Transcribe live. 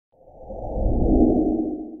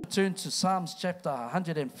turn to Psalms chapter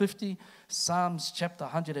 150. Psalms chapter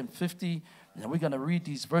 150. And we're going to read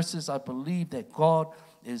these verses. I believe that God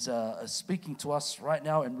is speaking to us right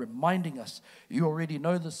now and reminding us. You already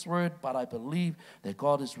know this word, but I believe that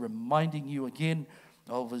God is reminding you again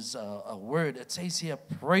of His word. It says here,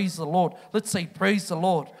 praise the Lord. Let's say, praise the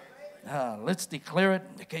Lord. Let's declare it.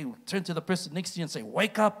 Okay, turn to the person next to you and say,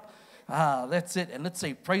 wake up. That's it. And let's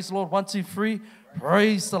say, praise the Lord. 1, 2, 3.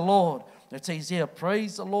 Praise the Lord. It says here,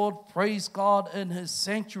 praise the Lord. Praise God in His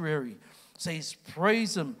sanctuary. It says,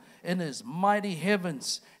 praise Him in His mighty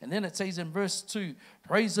heavens. And then it says in verse 2,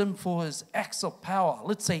 praise Him for His acts of power.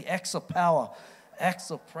 Let's say acts of power. Acts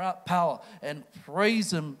of power. And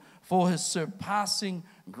praise Him for His surpassing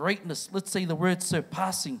greatness. Let's say the word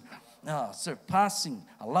surpassing. Surpassing.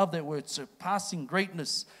 I love that word, surpassing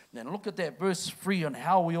greatness. And look at that verse 3 on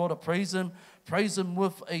how we ought to praise Him. Praise Him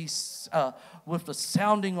with the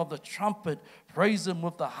sounding of the trumpet. Praise Him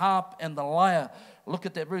with the harp and the lyre. Look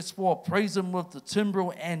at that verse 4. Praise Him with the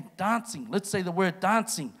timbrel and dancing. Let's say the word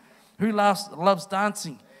dancing. Who loves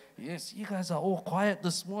dancing? Yes, you guys are all quiet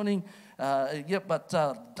this morning.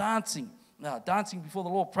 Dancing. Dancing before the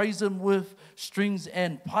Lord. Praise Him with strings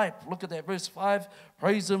and pipe. Look at that verse 5.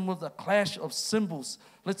 Praise Him with a clash of cymbals.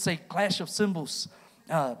 Let's say clash of cymbals.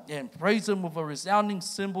 And praise Him with a resounding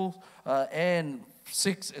cymbal. And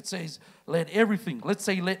 6, it says, let everything. Let's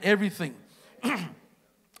say let everything.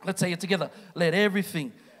 Let's say it together. Let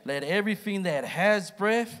everything that has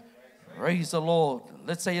breath, praise the Lord.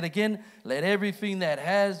 Let's say it again. Let everything that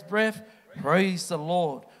has breath, praise the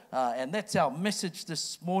Lord. And that's our message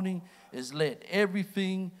this morning, is let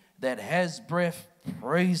everything that has breath,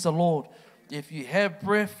 praise the Lord. If you have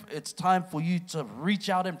breath, it's time for you to reach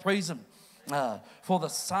out and praise Him. For the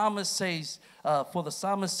psalmist says,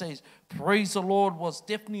 praise the Lord was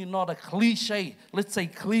definitely not a cliche. Let's say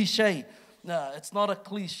cliche. No, it's not a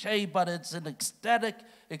cliche, but it's an ecstatic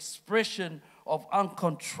expression of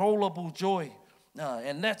uncontrollable joy.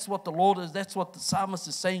 And that's what the Lord is. That's what the psalmist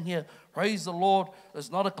is saying here. Praise the Lord.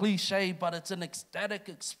 It's not a cliche, but it's an ecstatic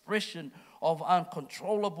expression of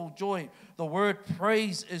uncontrollable joy. The word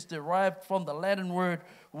praise is derived from the Latin word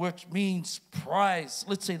which means prize.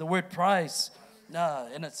 Let's say the word prize.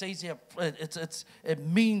 And it says here, it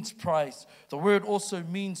means prize. The word also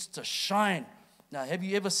means to shine. Now, have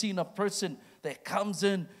you ever seen a person that comes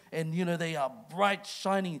in and, they are bright,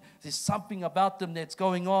 shining? There's something about them that's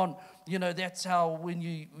going on. That's how when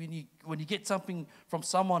you get something from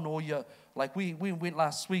someone, or we went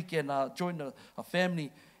last week and joined a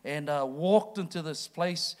family and walked into this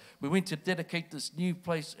place. We went to dedicate this new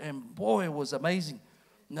place, and boy, it was amazing.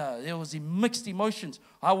 There was mixed emotions.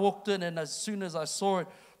 I walked in, and as soon as I saw it,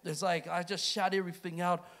 it's like I just shut everything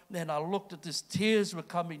out. And I looked at this, tears were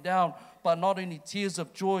coming down, but not only tears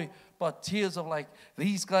of joy, but tears of like,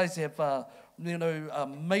 these guys have,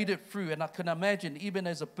 made it through. And I can imagine, even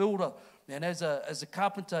as a builder and as a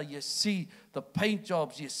carpenter, you see the paint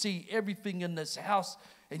jobs, you see everything in this house,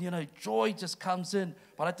 and joy just comes in.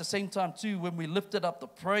 But at the same time too, when we lifted up the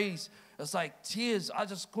praise, it's like tears. I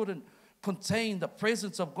just couldn't contain the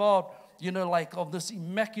presence of God, of this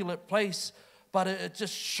immaculate place. But it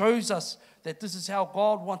just shows us that this is how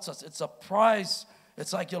God wants us. It's a prize.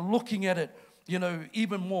 It's like you're looking at it,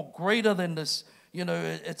 even more greater than this.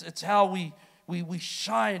 It's how we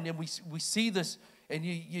shine, and we see this. And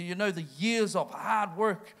the years of hard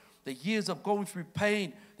work, the years of going through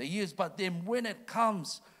pain, but then when it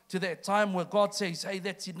comes to that time where God says, hey,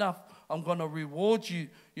 that's enough, I'm going to reward you,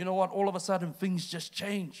 you know what, all of a sudden things just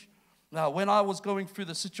change. Now, when I was going through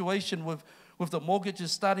the situation with the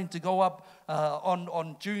mortgages starting to go up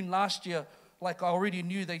on June last year, like I already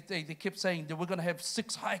knew, they kept saying that we're going to have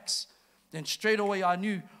 6 hikes. Then straight away I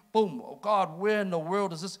knew, boom, oh God, where in the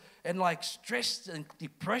world is this? And like stress and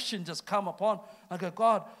depression just come upon. I go,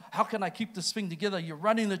 God, how can I keep this thing together? You're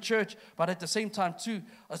running the church, but at the same time too,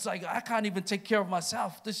 it's like I can't even take care of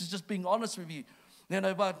myself. This is just being honest with you.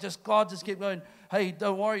 But God just kept going, hey,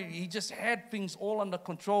 don't worry. He just had things all under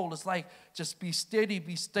control. It's like, just be steady,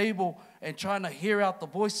 be stable, and trying to hear out the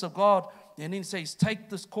voice of God. And then he says, take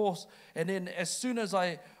this course. And then as soon as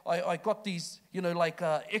I got these,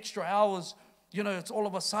 extra hours, it's all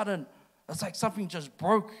of a sudden, it's like something just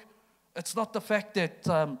broke. It's not the fact that,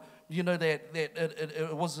 that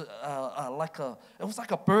it was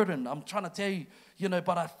like a burden. I'm trying to tell you,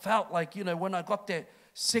 but I felt like, when I got that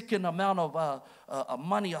second amount of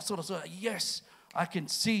money, I sort of said, yes, I can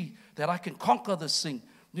see that I can conquer this thing,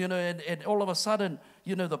 and all of a sudden,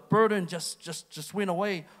 the burden just went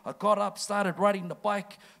away. I got up, started riding the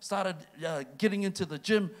bike, started getting into the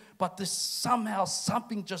gym, but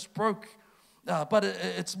something just broke. But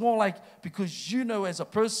it's more like, because you know, as a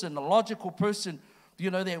person, a logical person, you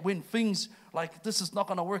know that when things like this is not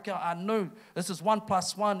going to work out, I know this is 1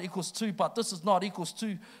 + 1 = 2, but this is not equals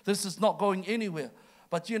 2. This is not going anywhere.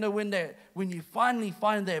 But you know, when you finally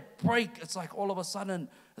find that break, it's like all of a sudden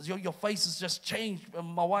your face has just changed. And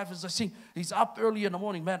my wife is just saying, he's up early in the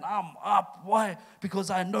morning, man. I'm up. Why? Because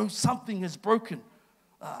I know something is broken.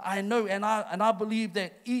 I know, and I believe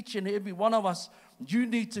that each and every one of us, you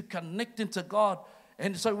need to connect into God.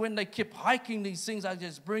 And so when they keep hiking these things, I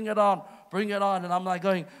just bring it on. And I'm like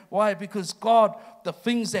going, why? Because God, the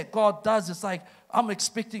things that God does, it's like I'm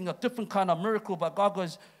expecting a different kind of miracle, but God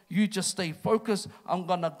goes, you just stay focused. I'm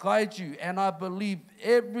going to guide you. And I believe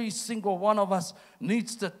every single one of us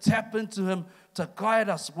needs to tap into Him to guide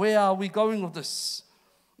us. Where are we going with this?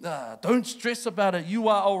 Don't stress about it. You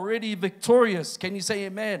are already victorious. Can you say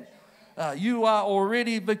amen? You are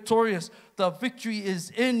already victorious. The victory is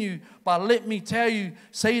in you. But let me tell you,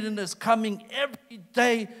 Satan is coming every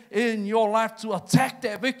day in your life to attack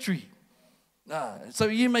that victory. So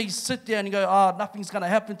you may sit there and go, nothing's going to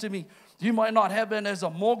happen to me. You might not have it as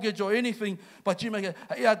a mortgage or anything, but you may go,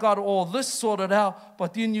 hey, I got all this sorted out,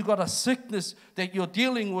 but then you got a sickness that you're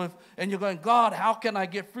dealing with, and you're going, God, how can I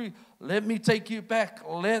get free? Let me take you back.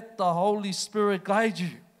 Let the Holy Spirit guide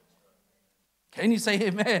you. Can you say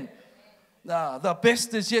amen? The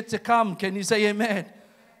best is yet to come. Can you say amen?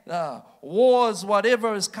 Wars,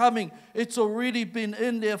 whatever is coming, it's already been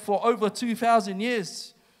in there for over 2,000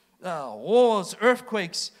 years. Wars,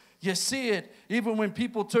 earthquakes, you see it. Even when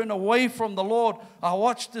people turn away from the Lord. I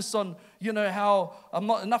watched this on, how,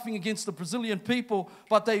 nothing against the Brazilian people,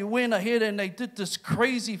 but they went ahead and they did this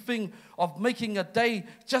crazy thing of making a day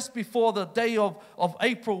just before the day of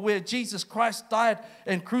April where Jesus Christ died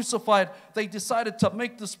and crucified. They decided to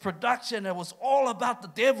make this production that was all about the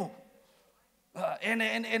devil. And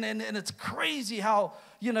it's crazy how,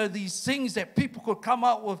 these things that people could come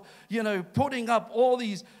up with, putting up all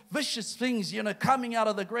these vicious things, coming out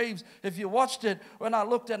of the graves. If you watched it, when I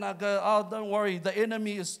looked and I go, oh, don't worry, the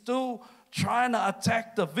enemy is still trying to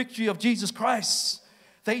attack the victory of Jesus Christ.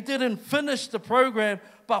 They didn't finish the program,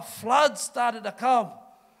 but floods started to come.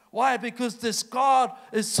 Why? Because this God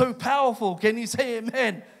is so powerful. Can you say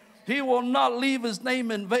amen? He will not leave His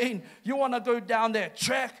name in vain. You want to go down that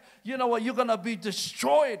track, you know what? You're going to be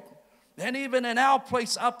destroyed. And even in our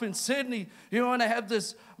place up in Sydney, you want to have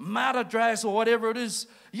this matter dress or whatever it is.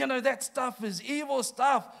 That stuff is evil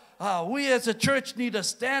stuff. We as a church need to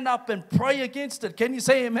stand up and pray against it. Can you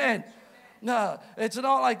say amen? No, it's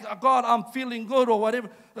not like, God, I'm feeling good or whatever.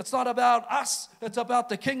 It's not about us. It's about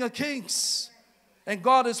the King of Kings. And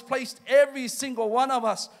God has placed every single one of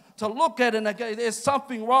us to look at it and okay, there's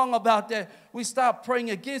something wrong about that. We start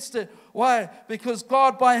praying against it. Why? Because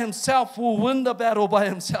God by Himself will win the battle by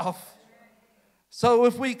Himself. So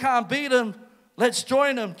if we can't beat Him, let's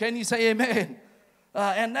join Him. Can you say amen?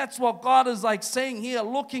 And that's what God is like saying here,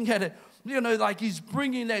 looking at it. Like He's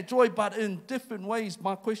bringing that joy, but in different ways.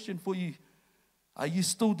 My question for you, are you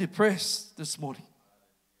still depressed this morning?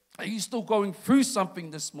 Are you still going through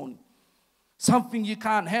something this morning? Something you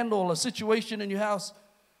can't handle, a situation in your house?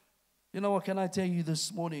 You know what, can I tell you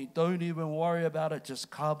this morning? Don't even worry about it.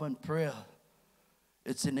 Just come in prayer.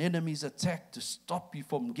 It's an enemy's attack to stop you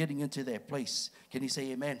from getting into that place. Can you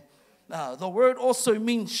say amen? Now, the word also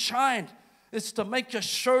means shine. It's to make a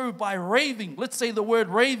show by raving. Let's say the word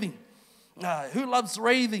raving. Who loves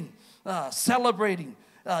raving? Celebrating.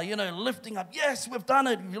 Lifting up. Yes, we've done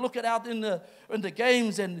it. If you look at out in the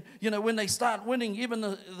games and, when they start winning, even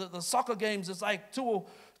the soccer games, it's like 2-1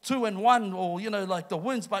 or, like the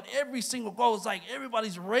wins. But every single goal is like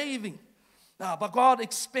everybody's raving. But God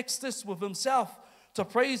expects this with Himself. To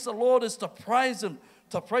praise the Lord is to praise Him.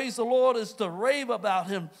 To praise the Lord is to rave about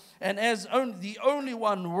Him. And as the only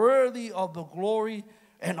one worthy of the glory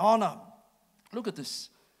and honor. Look at this.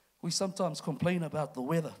 We sometimes complain about the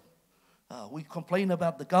weather. We complain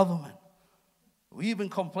about the government. We even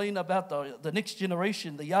complain about the next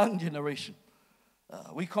generation, the young generation.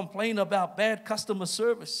 We complain about bad customer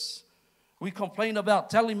service. We complain about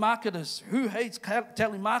telemarketers. Who hates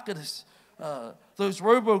telemarketers? Those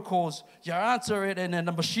robocalls, you answer it and then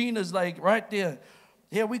the machine is like right there.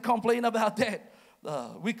 Yeah, we complain about that.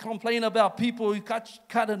 We complain about people who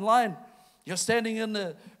cut in line. You're standing in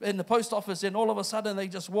the post office and all of a sudden they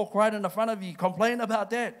just walk right in the front of you. Complain about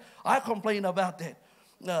that. I complain about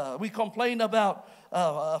that. We complain about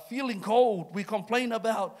feeling cold. We complain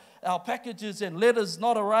about our packages and letters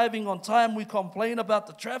not arriving on time. We complain about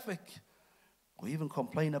the traffic. We even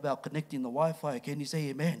complain about connecting the Wi-Fi. Can you say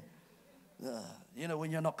amen? You know,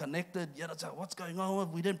 when you're not connected, you know, what's going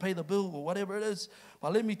on? We didn't pay the bill or whatever it is.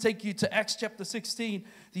 But let me take you to Acts chapter 16.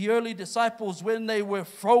 The early disciples, when they were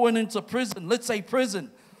thrown into prison, let's say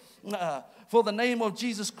prison, for the name of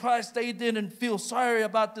Jesus Christ, they didn't feel sorry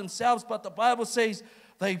about themselves, but the Bible says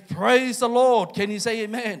they praised the Lord. Can you say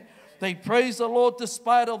amen? They praised the Lord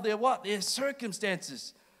despite of their what? Their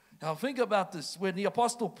circumstances. Now think about this. When the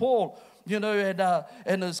Apostle Paul, you know,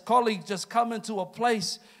 and his colleagues just come into a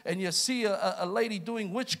place and you see a lady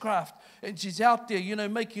doing witchcraft and she's out there, you know,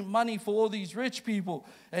 making money for all these rich people.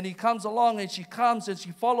 And he comes along and she comes and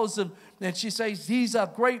she follows him and she says, these are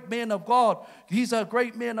great men of God. These are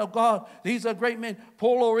great men of God. These are great men.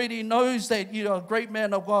 Paul already knows that you're a great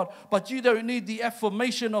man of God, but you don't need the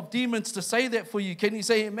affirmation of demons to say that for you. Can you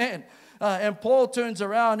say amen? And Paul turns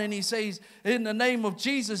around and he says, in the name of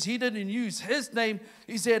Jesus, he didn't use his name.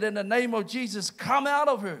 He said, in the name of Jesus, come out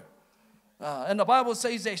of her. And the Bible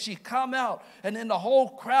says that she come out, and then the whole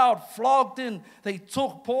crowd flogged in. They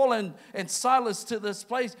took Paul and Silas to this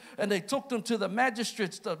place, and they took them to the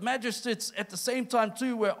magistrates. The magistrates at the same time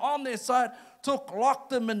too were on their side,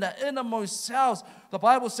 locked them in the innermost cells. The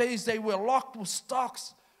Bible says they were locked with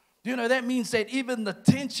stocks. You know, that means that even the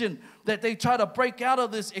tension that they try to break out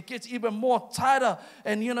of this, it gets even more tighter.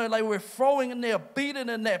 And, you know, like we're throwing in there, beating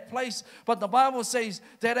in that place. But the Bible says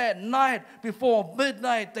that at night, before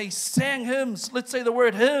midnight, they sang hymns. Let's say the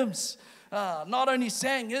word hymns. Not only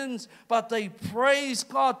sang hymns, but they praised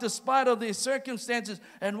God despite of their circumstances.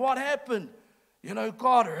 And what happened? You know,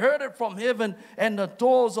 God heard it from heaven, and the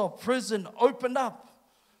doors of prison opened up.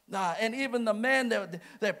 And even the man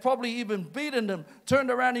that probably even beaten them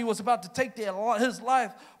turned around. He was about to take his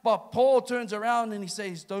life. But Paul turns around and he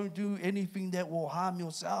says, don't do anything that will harm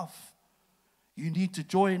yourself. You need to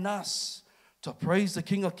join us to praise the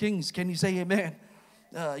King of Kings. Can you say amen?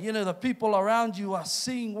 You know, the people around you are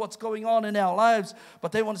seeing what's going on in our lives,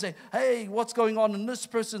 but they want to say, hey, what's going on in this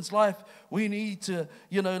person's life? We need to,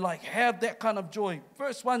 you know, like have that kind of joy.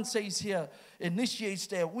 Verse 1 says here, initiates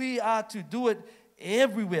that we are to do it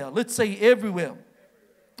everywhere. Let's say everywhere.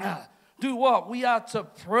 Do what? We are to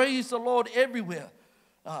praise the Lord everywhere,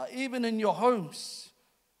 even in your homes.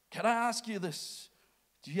 Can I ask you this?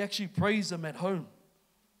 Do you actually praise Him at home?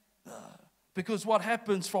 Because what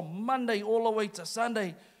happens from Monday all the way to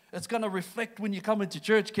Sunday, it's going to reflect when you come into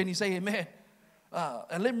church. Can you say amen?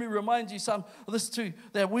 And let me remind you this too,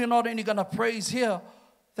 that we're not only going to praise here,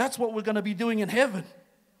 that's what we're going to be doing in heaven.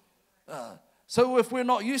 So if we're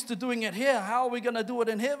not used to doing it here, how are we going to do it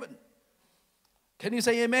in heaven? Can you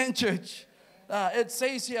say amen, church? It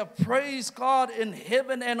says here, praise God in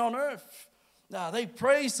heaven and on earth. They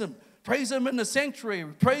praise Him. Praise Him in the sanctuary.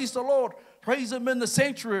 Praise the Lord. Praise Him in the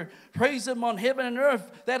sanctuary. Praise Him on heaven and earth.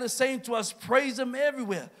 That is saying to us, praise Him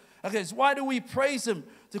everywhere. Okay, so why do we praise Him?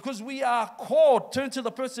 Because we are called. Turn to the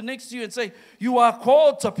person next to you and say, you are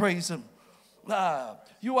called to praise Him.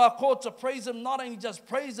 You are called to praise Him, not only just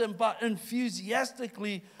praise Him, but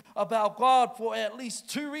enthusiastically about God for at least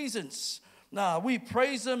two reasons. We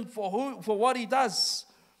praise Him for what He does.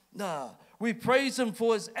 We praise Him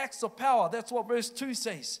for His acts of power. That's what verse 2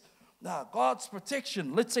 says. God's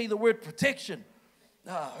protection. Let's say the word protection.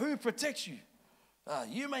 Who protects you?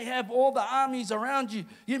 You may have all the armies around you.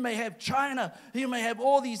 You may have China. You may have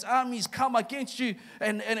all these armies come against you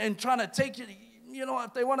and trying to take you. You know,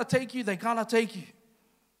 if they want to take you, they cannot take you.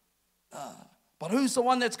 But who's the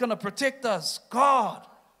one that's going to protect us? God.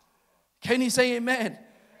 Can you say amen?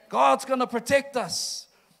 God's going to protect us.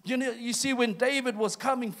 You know, you see, when David was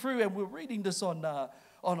coming through, and we're reading this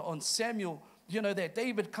on Samuel, you know, that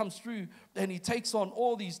David comes through and he takes on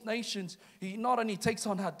all these nations. He not only takes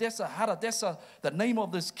on Hadadessah, the name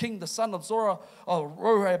of this king, the son of Zorah, or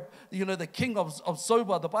Rohab, you know, the king of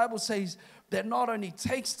Zobah. The Bible says that not only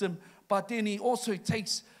takes them, but then he also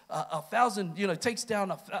takes 1,000, you know, takes down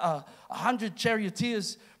 100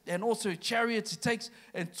 charioteers and also chariots. He takes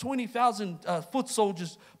and 20,000 foot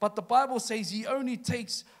soldiers. But the Bible says he only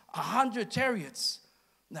takes 100 chariots.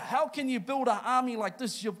 Now, how can you build an army like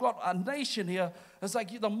this? You've got a nation here. It's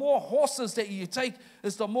like the more horses that you take,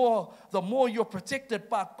 is the more you're protected.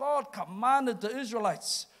 But God commanded the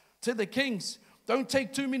Israelites, to the kings, don't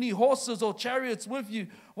take too many horses or chariots with you.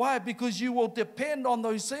 Why? Because you will depend on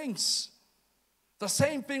those things. The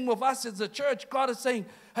same thing with us as a church. God is saying,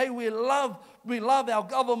 hey, we love our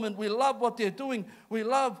government. We love what they're doing. We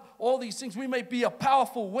love all these things. We may be a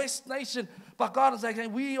powerful West nation, but God is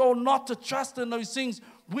saying, we ought not to trust in those things.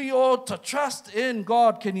 We ought to trust in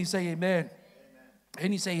God. Can you say amen?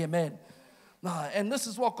 Can you say amen? And this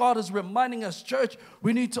is what God is reminding us, church.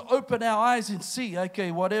 We need to open our eyes and see,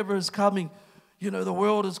 okay, whatever is coming. You know, the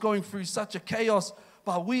world is going through such a chaos,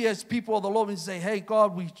 But we as people of the Lord, we say, hey,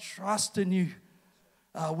 God, we trust in you.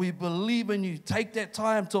 We believe in you. Take that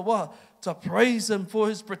time to what? To praise him for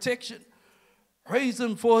his protection. Praise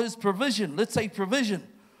him for his provision. Let's say provision.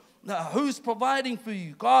 Now, who's providing for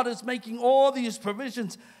you? God is making all these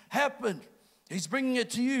provisions happen. He's bringing it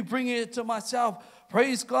to you, bringing it to myself.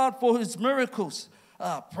 Praise God for his miracles.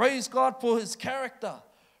 Praise God for his character.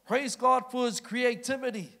 Praise God for his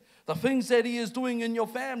creativity. The things that he is doing in your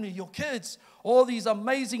family, your kids, all these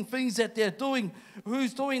amazing things that they're doing.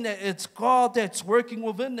 Who's doing that? It's God that's working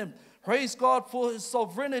within them. Praise God for his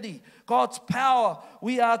sovereignty, God's power.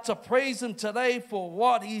 We are to praise him today for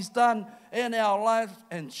what he's done in our life,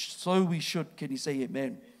 and so we should. Can you say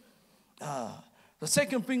amen? The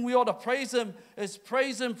second thing we ought to praise him is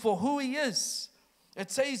praise him for who he is. It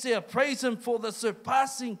says here, praise him for the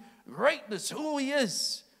surpassing greatness, who he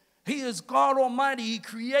is. He is God Almighty. He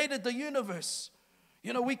created the universe.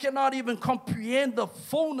 You know, we cannot even comprehend the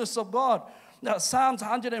fullness of God. Now, Psalms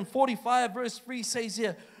 145 verse 3 says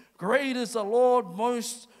here, great is the Lord,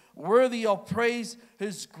 most worthy of praise.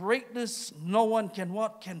 His greatness, no one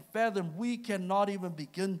can fathom. We cannot even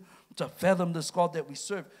begin to fathom this God that we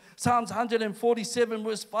serve. Psalms 147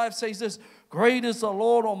 verse 5 says this, great is the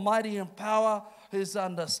Lord Almighty in power. His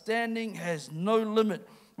understanding has no limit.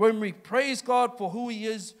 When we praise God for who he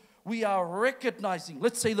is, we are recognizing,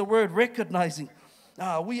 let's say the word recognizing.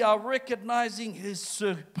 We are recognizing his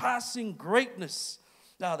surpassing greatness.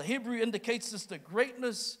 Now, the Hebrew indicates this, the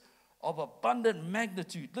greatness of abundant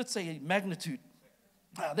magnitude. Let's say magnitude.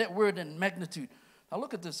 That word in magnitude. Now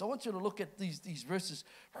look at this. I want you to look at these verses.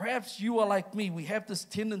 Perhaps you are like me. We have this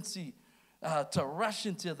tendency to rush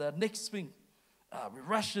into the next thing. We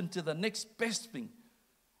rush into the next best thing.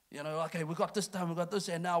 You know, okay, we got this done, we got this,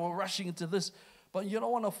 and now we're rushing into this. But you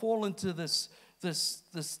don't want to fall into this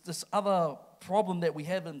other problem that we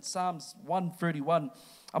have in Psalms 131.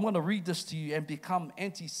 I'm going to read this to you and become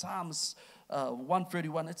anti-Psalms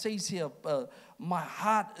 131. It says here, my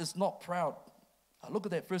heart is not proud. Look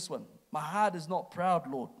at that first one. My heart is not proud,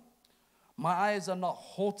 Lord. My eyes are not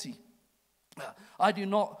haughty. I do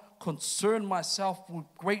not concern myself with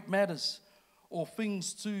great matters or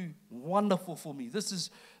things too wonderful for me. This is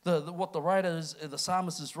what the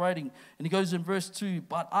psalmist is writing. And he goes in verse 2,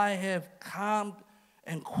 but I have calmed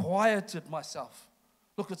and quieted myself.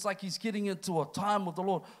 Look, it's like he's getting into a time with the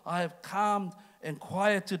Lord. I have calmed and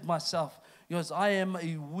quieted myself. He goes, I am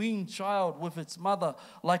a weaned child with its mother.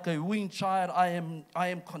 Like a weaned child, I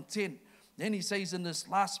am content. Then he says in this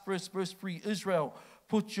last verse, verse 3, Israel,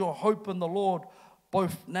 put your hope in the Lord,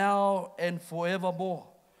 both now and forevermore.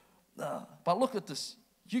 But look at this.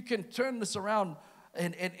 You can turn this around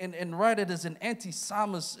and write it as an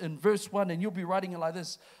anti-psalmist in verse 1, and you'll be writing it like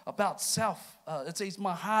this, about self. It says,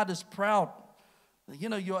 my heart is proud. You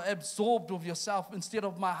know, you're absorbed with yourself. Instead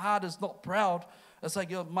of my heart is not proud, it's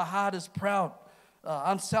like my heart is proud.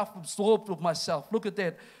 I'm self-absorbed with myself. Look at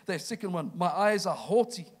that second one. My eyes are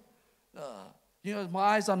haughty. You know, my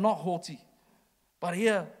eyes are not haughty. But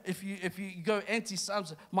here, if you go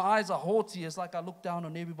anti-Psalms, my eyes are haughty. It's like I look down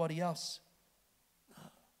on everybody else.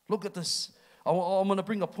 Look at this. I'm going to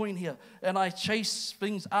bring a point here. And I chase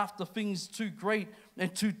things after things too great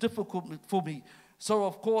and too difficult for me. So,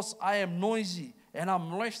 of course, I am noisy and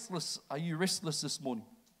I'm restless. Are you restless this morning?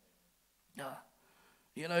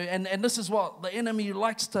 You know, and this is what the enemy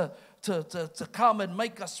likes to come and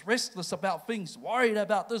make us restless about things, worried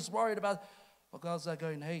about this, worried about. But God's like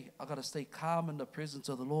going, hey, I got to stay calm in the presence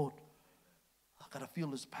of the Lord. I got to feel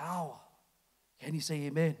his power. Can you say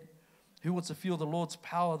amen? Who wants to feel the Lord's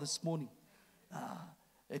power this morning?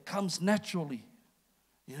 It comes naturally.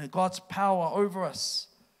 You know, God's power over us.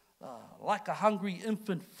 Like a hungry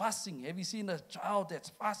infant fasting. Have you seen a child that's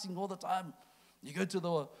fasting all the time? You go to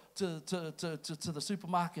the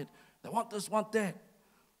supermarket. They want this, want that.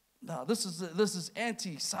 Now, this is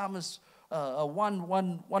anti-Psalms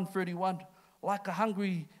 131. Like a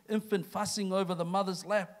hungry infant fussing over the mother's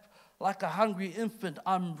lap. Like a hungry infant,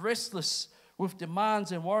 I'm restless with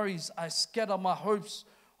demands and worries. I scatter my hopes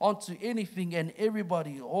onto anything and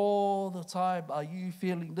everybody all the time. Are you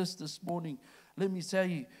feeling this morning? Let me tell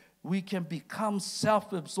you, we can become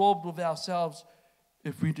self-absorbed with ourselves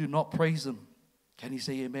if we do not praise him. Can you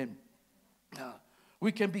say amen?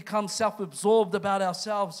 We can become self-absorbed about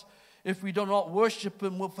ourselves if we do not worship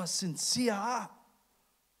him with a sincere heart.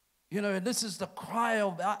 You know, and this is the cry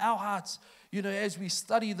of our hearts. You know, as we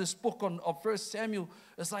study this book of 1 Samuel,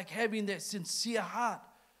 it's like having that sincere heart.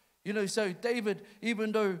 You know, so David,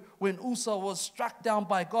 even though when Uzzah was struck down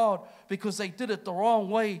by God because they did it the wrong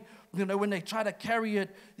way, when they try to carry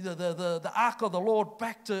it, the ark of the Lord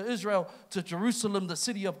back to Israel, to Jerusalem, the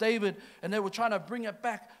city of David, and they were trying to bring it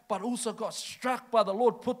back, but Uzzah got struck by the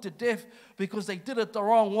Lord, put to death because they did it the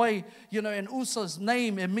wrong way. And Uzzah's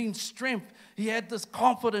name, it means strength. He had this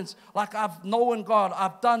confidence, like, I've known God,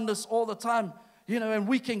 I've done this all the time. And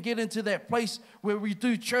we can get into that place where we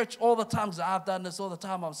do church all the time. I've done this all the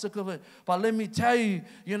time. I'm sick of it. But let me tell you,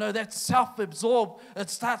 that's self-absorbed. It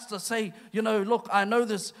starts to say, look, I know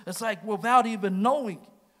this. It's like without even knowing.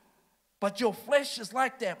 But your flesh is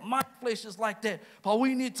like that. My flesh is like that. But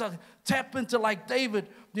we need to tap into like David,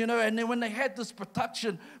 and then when they had this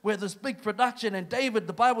production, where this big production, and David,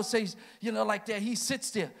 the Bible says, like that, he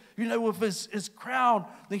sits there, with his crown.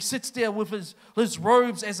 He sits there with his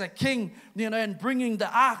robes as a king, and bringing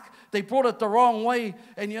the ark. They brought it the wrong way,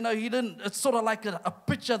 and he didn't, it's sort of like a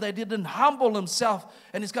picture that he didn't humble himself,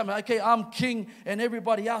 and he's coming, okay, I'm king, and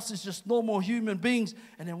everybody else is just normal human beings.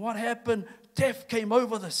 And then what happened? Death came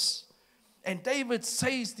over this. And David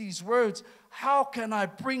says these words, how can I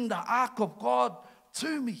bring the ark of God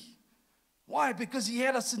to me? Why? Because he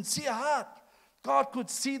had a sincere heart. God could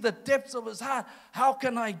see the depths of his heart. How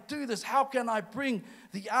can I do this? How can I bring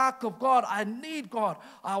the ark of God? I need God.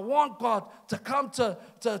 I want God to come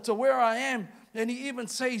to where I am. And he even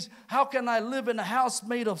says, how can I live in a house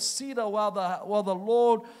made of cedar while the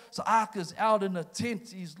Lord's ark is out in a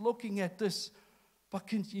tent? He's looking at this. But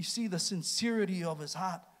can you see the sincerity of his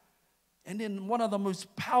heart? And then one of the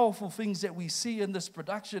most powerful things that we see in this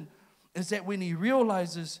production is that when he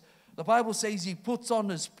realizes, the Bible says he puts on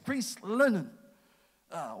his priest's linen.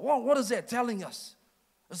 What is that telling us?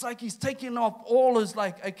 It's like he's taking off all his,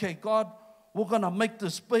 like, okay, God, we're going to make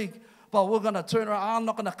this big, but we're going to turn around. I'm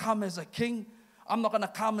not going to come as a king. I'm not going to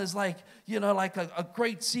come as like a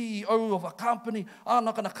great CEO of a company. I'm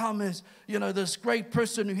not going to come as, this great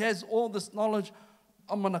person who has all this knowledge.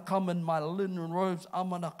 I'm going to come in my linen robes. I'm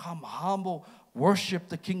going to come humble, worship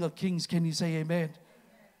the King of Kings. Can you say amen?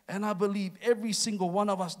 And I believe every single one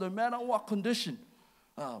of us, no matter what condition,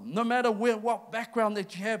 no matter what background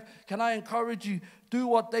that you have, can I encourage you, do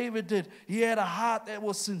what David did. He had a heart that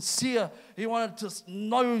was sincere. He wanted to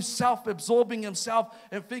know self-absorbing himself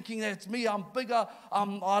and thinking that it's me, I'm bigger,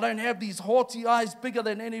 I don't have these haughty eyes bigger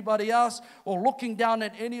than anybody else or looking down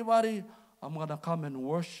at anybody. I'm going to come and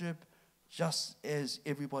worship just as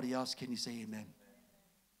everybody else. Can you say amen?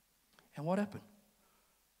 And what happened?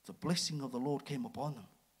 The blessing of the Lord came upon them.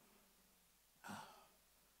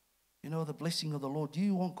 The blessing of the Lord. Do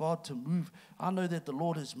you want God to move? I know that the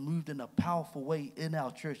Lord has moved in a powerful way in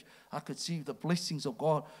our church. I could see the blessings of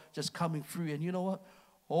God just coming through. And you know what?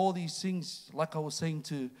 All these things, like I was saying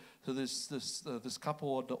to this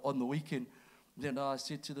couple on the weekend, then I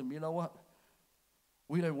said to them, you know what?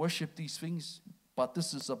 We don't worship these things, but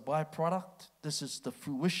this is a byproduct. This is the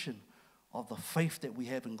fruition of the faith that we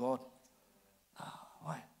have in God.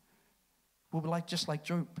 Why? We'll be just like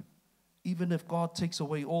Job. Even if God takes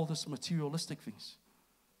away all this materialistic things.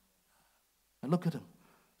 And look at him.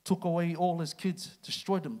 Took away all his kids,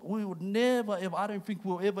 destroyed them. We would never, ever, I don't think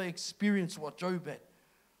we'll ever experience what Job had.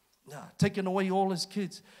 Taking away all his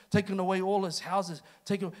kids, taking away all his houses,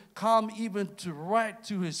 come even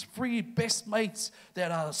to his three best mates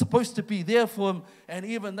that are supposed to be there for him, and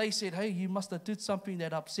even they said, hey, you must have did something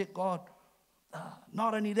that upset God.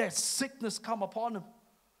 Not only that, sickness come upon him.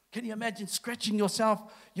 Can you imagine scratching yourself,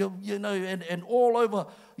 and all over,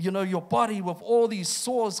 your body with all these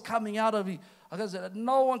sores coming out of you? I said,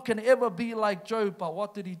 no one can ever be like Job, but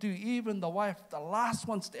what did he do? Even the wife, the last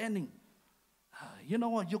one standing. You know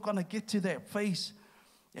what? You're going to get to that phase.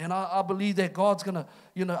 And I believe that God's going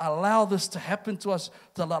to, allow this to happen to us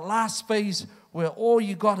to the last phase where all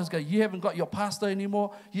you got is you haven't got your pastor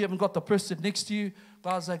anymore. You haven't got the person next to you.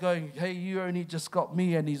 God's like going, hey, you only just got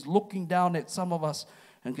me. And he's looking down at some of us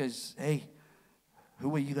and goes, hey,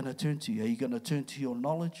 who are you going to turn to? Are you going to turn to your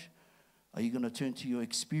knowledge? Are you going to turn to your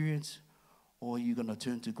experience? Or are you going to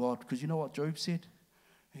turn to God? Because you know what Job said?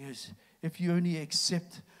 He goes, if you only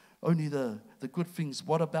accept only the good things,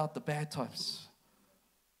 what about the bad times?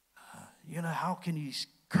 How can you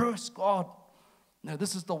curse God? Now,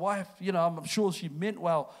 this is the wife, I'm sure she meant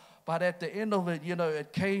well, but at the end of it,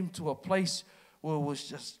 it came to a place where it was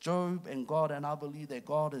just Job and God, and I believe that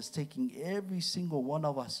God is taking every single one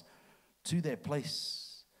of us to that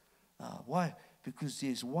place. Why? Because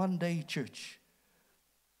there's one day, church,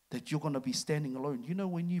 that you're going to be standing alone.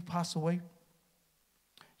 When you pass away,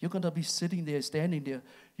 you're going to be sitting there, standing there.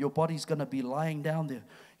 Your body's going to be lying down there.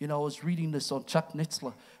 I was reading this on Chuck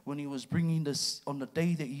Netzler when he was bringing this on the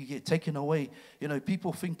day that you get taken away.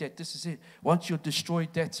 People think that this is it. Once you're destroyed,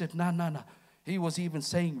 that's it. No. He was even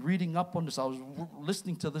saying, reading up on this, I was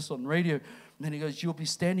listening to this on radio, and then he goes, you'll be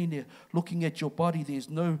standing there looking at your body. There's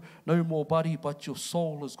no more body, but your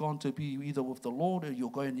soul is going to be either with the Lord or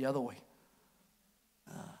you're going the other way.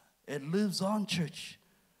 It lives on, church.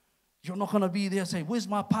 You're not going to be there saying, where's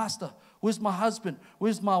my pastor? Where's my husband?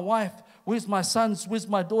 Where's my wife? Where's my sons? Where's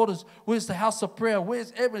my daughters? Where's the house of prayer?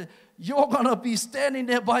 Where's everything? You're going to be standing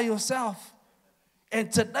there by yourself. And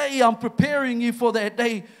today I'm preparing you for that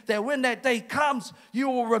day, that when that day comes, you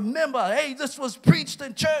will remember, hey, this was preached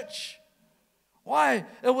in church. Why?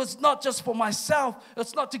 It was not just for myself.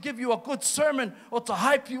 It's not to give you a good sermon or to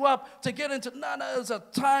hype you up, to get into, no, it's a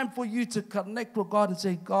time for you to connect with God and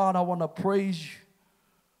say, God, I want to praise you.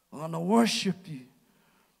 I want to worship you.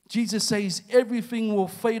 Jesus says everything will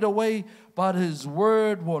fade away, but his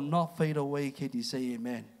word will not fade away. Can you say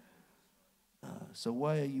amen? So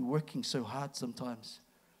why are you working so hard sometimes?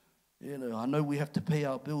 You know, I know we have to pay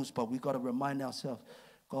our bills, but we got to remind ourselves,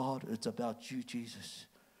 God, it's about you, Jesus.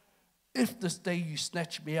 If this day you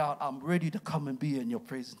snatch me out, I'm ready to come and be in your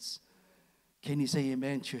presence. Can you say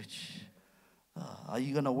amen, church? Are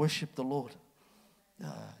you going to worship the Lord?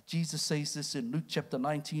 Jesus says this in Luke chapter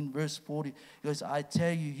 19, verse 40. He goes, I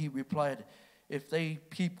tell you, he replied, if they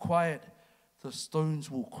keep quiet, the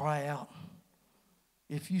stones will cry out.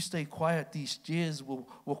 If you stay quiet, these tears will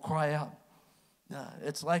cry out.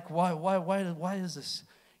 It's like, why is this?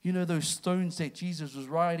 You know those stones that Jesus was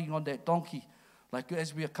riding on that donkey? Like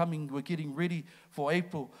as we're getting ready for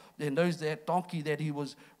April, then that donkey that he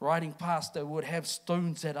was riding past, they would have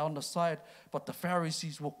stones that are on the side, but the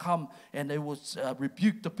Pharisees will come and they would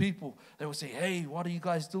rebuke the people. They would say, hey, what are you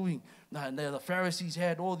guys doing? And the Pharisees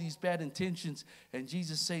had all these bad intentions, and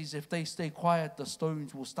Jesus says if they stay quiet, the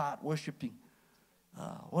stones will start worshiping.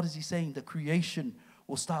 What is he saying? The creation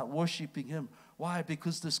will start worshiping him. Why?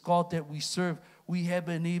 Because this God that we serve, we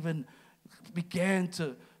haven't even began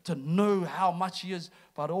to know how much he is,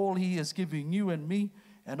 but all he is giving you and me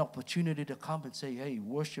an opportunity to come and say, hey,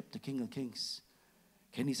 worship the King of Kings.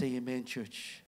 Can you say amen, church?